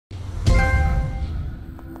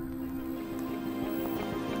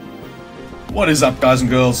What is up, guys and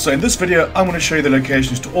girls? So in this video I'm going to show you the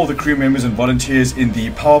locations to all the crew members and volunteers in the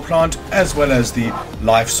power plant as well as the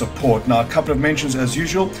life support. Now, a couple of mentions as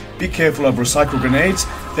usual: be careful of recycle grenades.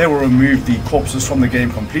 They will remove the corpses from the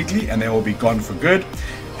game completely and they will be gone for good.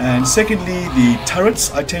 And secondly, the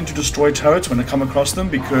turrets. I tend to destroy turrets when I come across them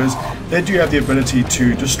because they do have the ability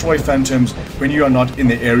to destroy phantoms when you are not in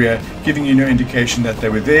the area, giving you no indication that they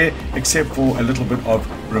were there except for a little bit of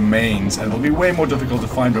remains. And it will be way more difficult to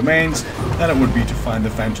find remains than it would be to find the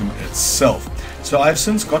phantom itself. So I've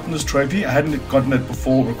since gotten this trophy. I hadn't gotten it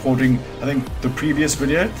before recording, I think, the previous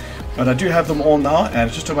video, but I do have them all now, and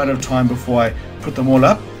it's just a matter of time before I put them all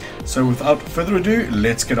up. So without further ado,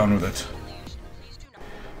 let's get on with it.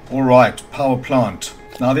 Alright, power plant.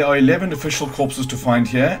 Now there are 11 official corpses to find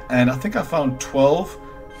here, and I think I found 12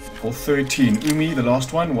 or 13. Umi, the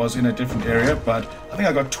last one, was in a different area, but I think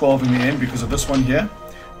I got 12 in the end because of this one here.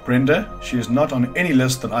 Brenda, she is not on any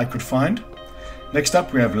list that I could find. Next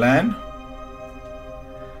up we have Lan.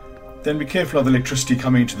 Then be careful of the electricity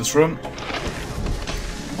coming into this room.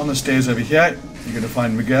 On the stairs over here, you're going to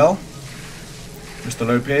find Miguel, Mr.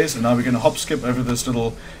 Lopez, and now we're going to hop skip over this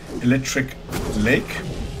little electric lake.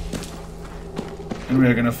 And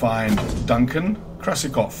we're going to find Duncan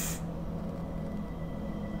Krassikoff.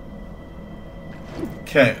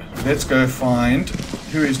 Okay, let's go find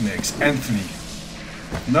who is next. Anthony.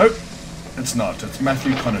 Nope, it's not. It's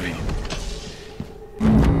Matthew Connolly.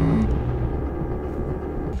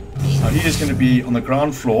 Now he is going to be on the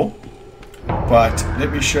ground floor, but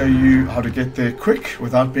let me show you how to get there quick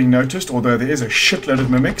without being noticed, although there is a shitload of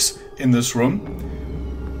mimics in this room.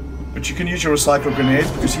 But you can use your recycle grenades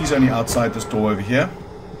because he's only outside this door over here.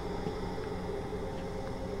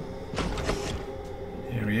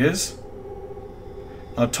 Here he is.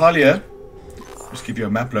 Now Talia, just give you a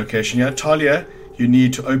map location here. Talia, you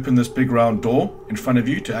need to open this big round door in front of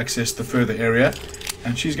you to access the further area.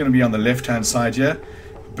 And she's going to be on the left hand side here.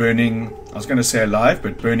 Burning, I was going to say alive,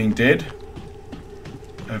 but burning dead.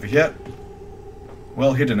 Over here.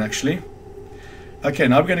 Well hidden actually. Okay,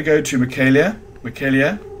 now we're going to go to Mikhaila.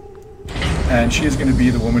 And she is going to be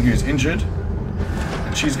the woman who is injured.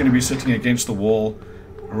 And she's going to be sitting against the wall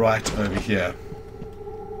right over here.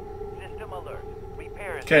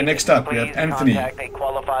 Okay, next up we have Anthony. A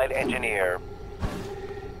qualified engineer.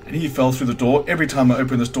 And he fell through the door. Every time I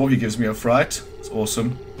open this door he gives me a fright. It's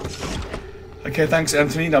awesome. Okay, thanks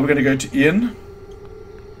Anthony. Now we're going to go to Ian.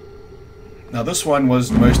 Now this one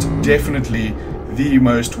was most definitely the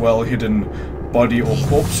most well hidden body or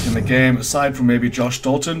corpse in the game, aside from maybe Josh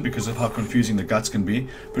Dalton because of how confusing the guts can be.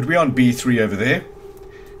 But we're on B3 over there,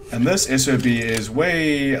 and this SOB is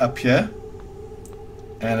way up here,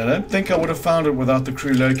 and I don't think I would have found it without the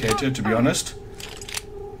crew locator, to be honest,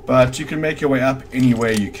 but you can make your way up any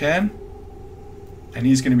way you can. And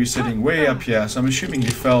he's going to be sitting way up here, so I'm assuming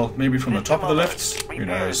he fell maybe from the top of the lifts. Who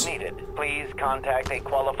knows? Please contact a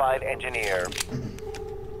qualified engineer.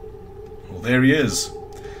 Well, there he is,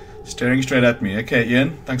 staring straight at me. Okay,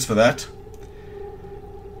 Ian, thanks for that.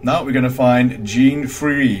 Now we're going to find Gene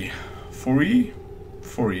Free.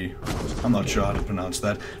 I'm not sure how to pronounce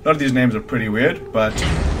that. A lot of these names are pretty weird, but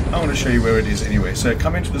I want to show you where it is anyway. So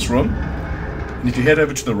come into this room, and if you head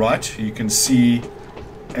over to the right, you can see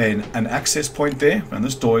an access point there, and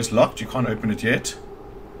this door is locked. You can't open it yet.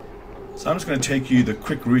 So I'm just going to take you the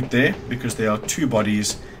quick route there because there are two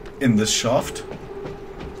bodies in this shaft.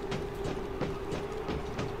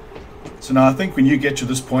 So now I think when you get to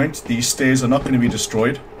this point, these stairs are not going to be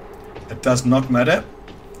destroyed. It does not matter.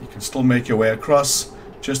 You can still make your way across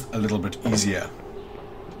just a little bit easier.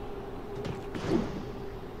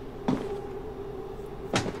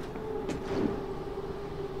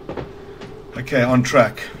 Okay, on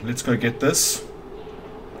track. Let's go get this.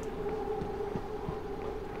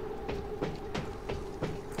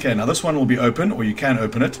 Okay, now this one will be open, or you can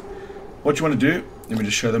open it. What you want to do, let me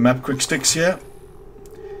just show the map quick sticks here.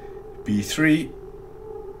 B3.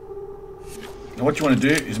 Now what you want to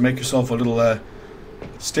do is make yourself a little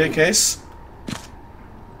staircase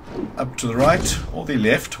up to the right or the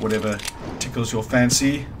left, whatever tickles your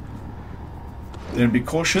fancy. Then be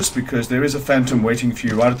cautious because there is a phantom waiting for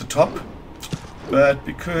you right at the top. But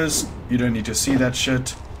because you don't need to see that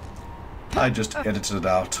shit, I just edited it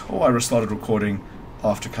out. Or I restarted recording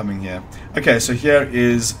after coming here. Okay, so here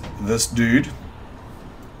is this dude.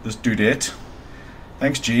 This dudette.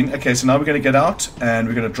 Thanks, Gene. Okay, so now we're going to get out and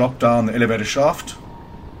we're going to drop down the elevator shaft.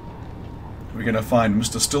 We're going to find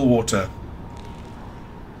Mr. Stillwater.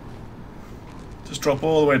 Just drop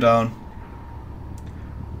all the way down.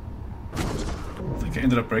 I think I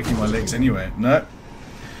ended up breaking my legs anyway. No.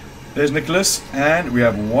 There's Nicholas, and we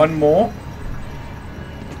have one more.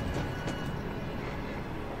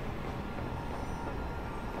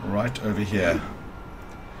 right over here.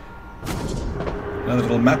 Another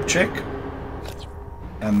little map check.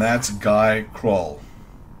 And that's Guy Kroll.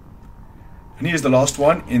 And here's the last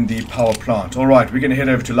one in the power plant. Alright, we're going to head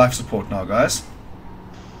over to life support now, guys.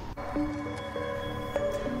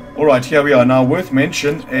 Alright, here we are. Now, worth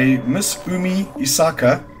mention, a Miss Umi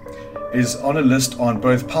Isaka is on a list on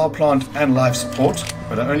both power plant and life support,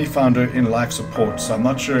 but I only found her in life support, so I'm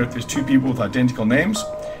not sure if there's two people with identical names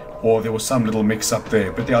or there was some little mix up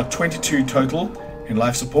there. But there are 22 total in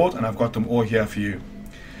life support, and I've got them all here for you.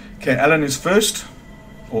 Okay, Alan is first,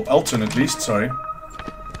 or Elton at least, sorry.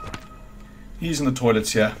 He's in the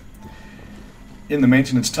toilets here. In the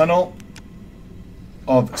maintenance tunnel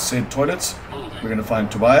of said toilets, we're going to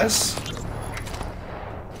find Tobias.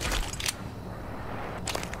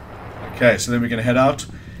 Okay, so then we're going to head out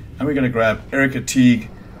and we're going to grab Erica Teague,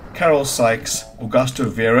 Carol Sykes, Augusto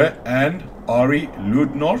Vera, and Ari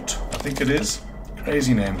Ludnort, I think it is.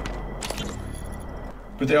 Crazy name.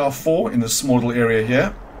 But there are 4 in this small little area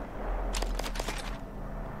here.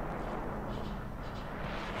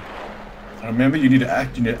 And remember, you need to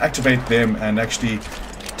activate them and actually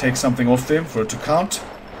take something off them for it to count.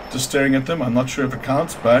 Just staring at them, I'm not sure if it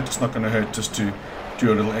counts, but it's not going to hurt just to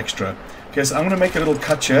do a little extra. Okay, so I'm going to make a little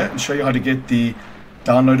cut here and show you how to get the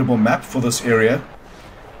downloadable map for this area.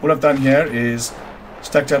 What I've done here is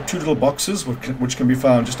stacked up 2 little boxes which can be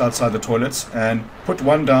found just outside the toilets, and put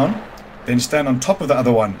one down, then stand on top of the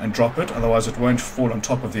other one and drop it, otherwise it won't fall on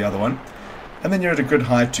top of the other one. And then you're at a good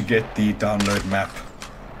height to get the download map.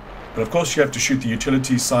 But of course you have to shoot the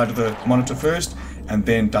utility side of the monitor first and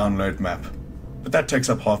then download map. But that takes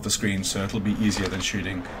up half the screen, so it'll be easier than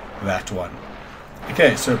shooting that one.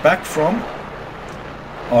 Okay, so back from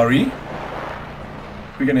RE,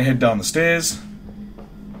 we're going to head down the stairs.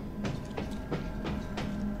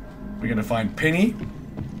 We're going to find Penny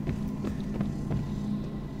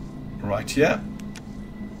right here.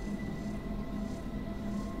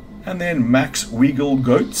 And then Max Weagle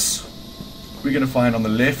Goats we're going to find on the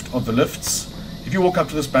left of the lifts. If you walk up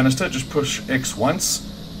to this banister, just push X once.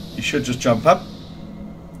 He should just jump up.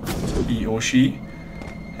 He or she.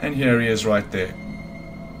 And here he is right there.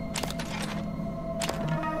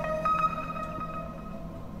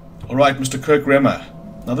 Alright, Mr. Kirk Remmer.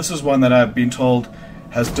 Now this is one that I've been told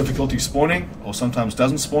has difficulty spawning, or sometimes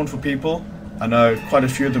doesn't spawn for people. I know quite a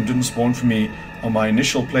few of them didn't spawn for me on my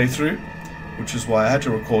initial playthrough, which is why I had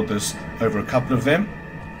to record this over a couple of them.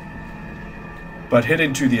 But head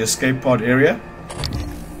into the escape pod area.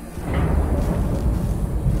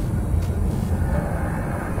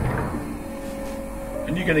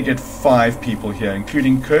 And you're going to get 5 people here,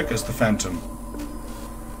 including Kirk as the Phantom.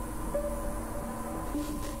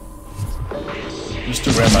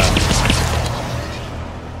 Mr. Remmer.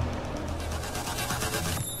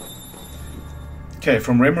 Okay,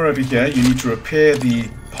 from Remmer over here, you need to repair the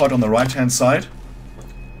pod on the right-hand side.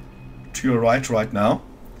 To your right now.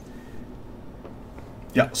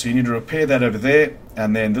 Yeah, so you need to repair that over there,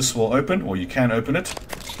 and then this will open, or you can open it.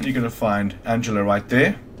 And you're going to find Angela right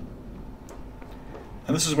there.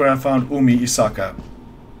 And this is where I found Umi Isaka.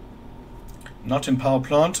 Not in power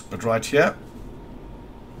plant, but right here.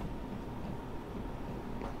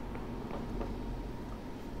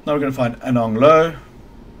 Now we're going to find Anong Lo,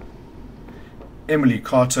 Emily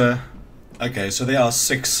Carter. Okay, so there are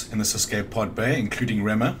 6 in this escape pod bay, including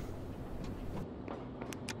Remmer.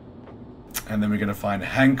 And then we're going to find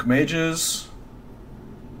Hank Majors.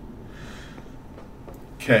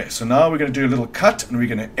 Okay, so now we're going to do a little cut and we're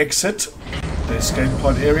going to exit the escape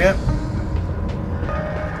pod area.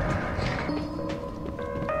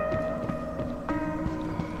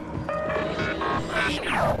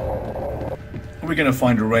 We're going to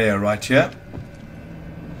find Rhea right here.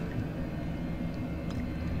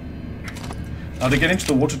 Now to get into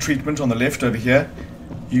the water treatment on the left over here,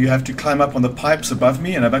 you have to climb up on the pipes above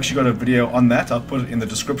me, and I've actually got a video on that. I'll put it in the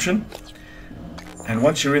description. And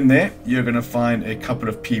once you're in there, you're going to find a couple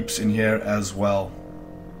of peeps in here as well.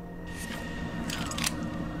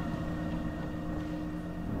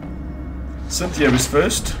 Cynthia is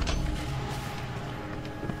first.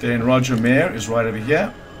 Then Roger Mayer is right over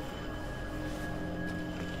here.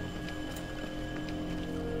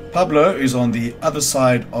 Pablo is on the other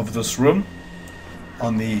side of this room,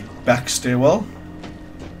 on the back stairwell.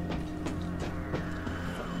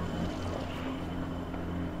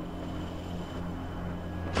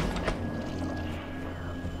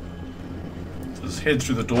 So just head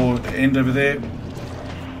through the door at the end over there,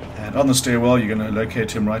 and on the stairwell you're going to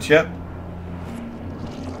locate him right here.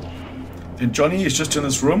 Then Johnny is just in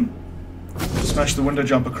this room. Smash the window,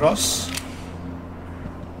 jump across.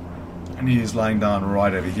 And he is lying down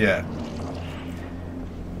right over here.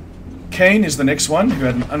 Kane is the next one, who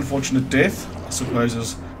had an unfortunate death. I suppose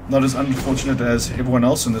is not as unfortunate as everyone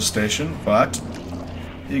else in this station, but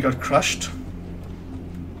he got crushed.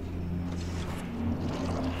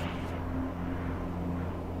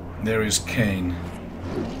 There is Kane.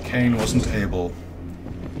 Kane wasn't able.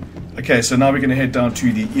 Okay, so now we're going to head down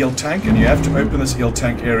to the eel tank, and you have to open this eel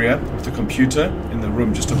tank area with the computer in the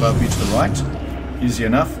room just above me to the right. Easy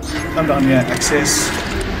enough. Come down here, access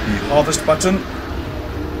the harvest button,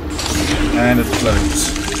 and it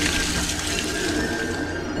closes.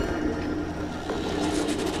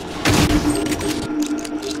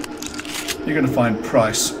 You're going to find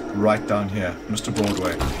Price right down here, Mr.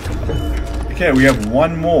 Broadway. Okay, we have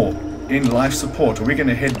one more in life support. Are we going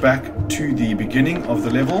to head back to the beginning of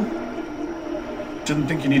the level? Didn't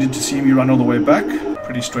think you needed to see me run all the way back.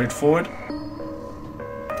 Pretty straightforward.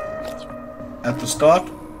 At the start,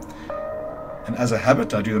 and as a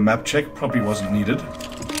habit, I do the map check. Probably wasn't needed.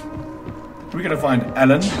 We're going to find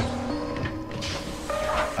Alan.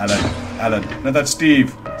 Alan. No, that's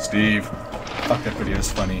Steve. Steve. Fuck, that video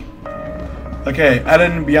is funny. Okay,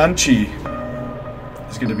 Alan Bianchi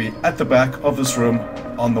is going to be at the back of this room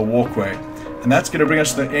on the walkway. And that's going to bring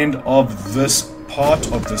us to the end of this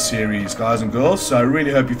part of the series, guys and girls. So I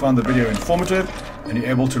really hope you found the video informative and you're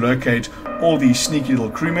able to locate all these sneaky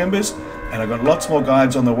little crew members. And I've got lots more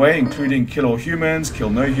guides on the way, including kill all humans, kill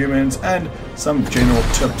no humans, and some general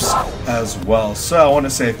tips as well. So I want to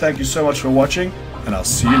say thank you so much for watching, and I'll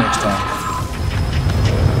see you next time.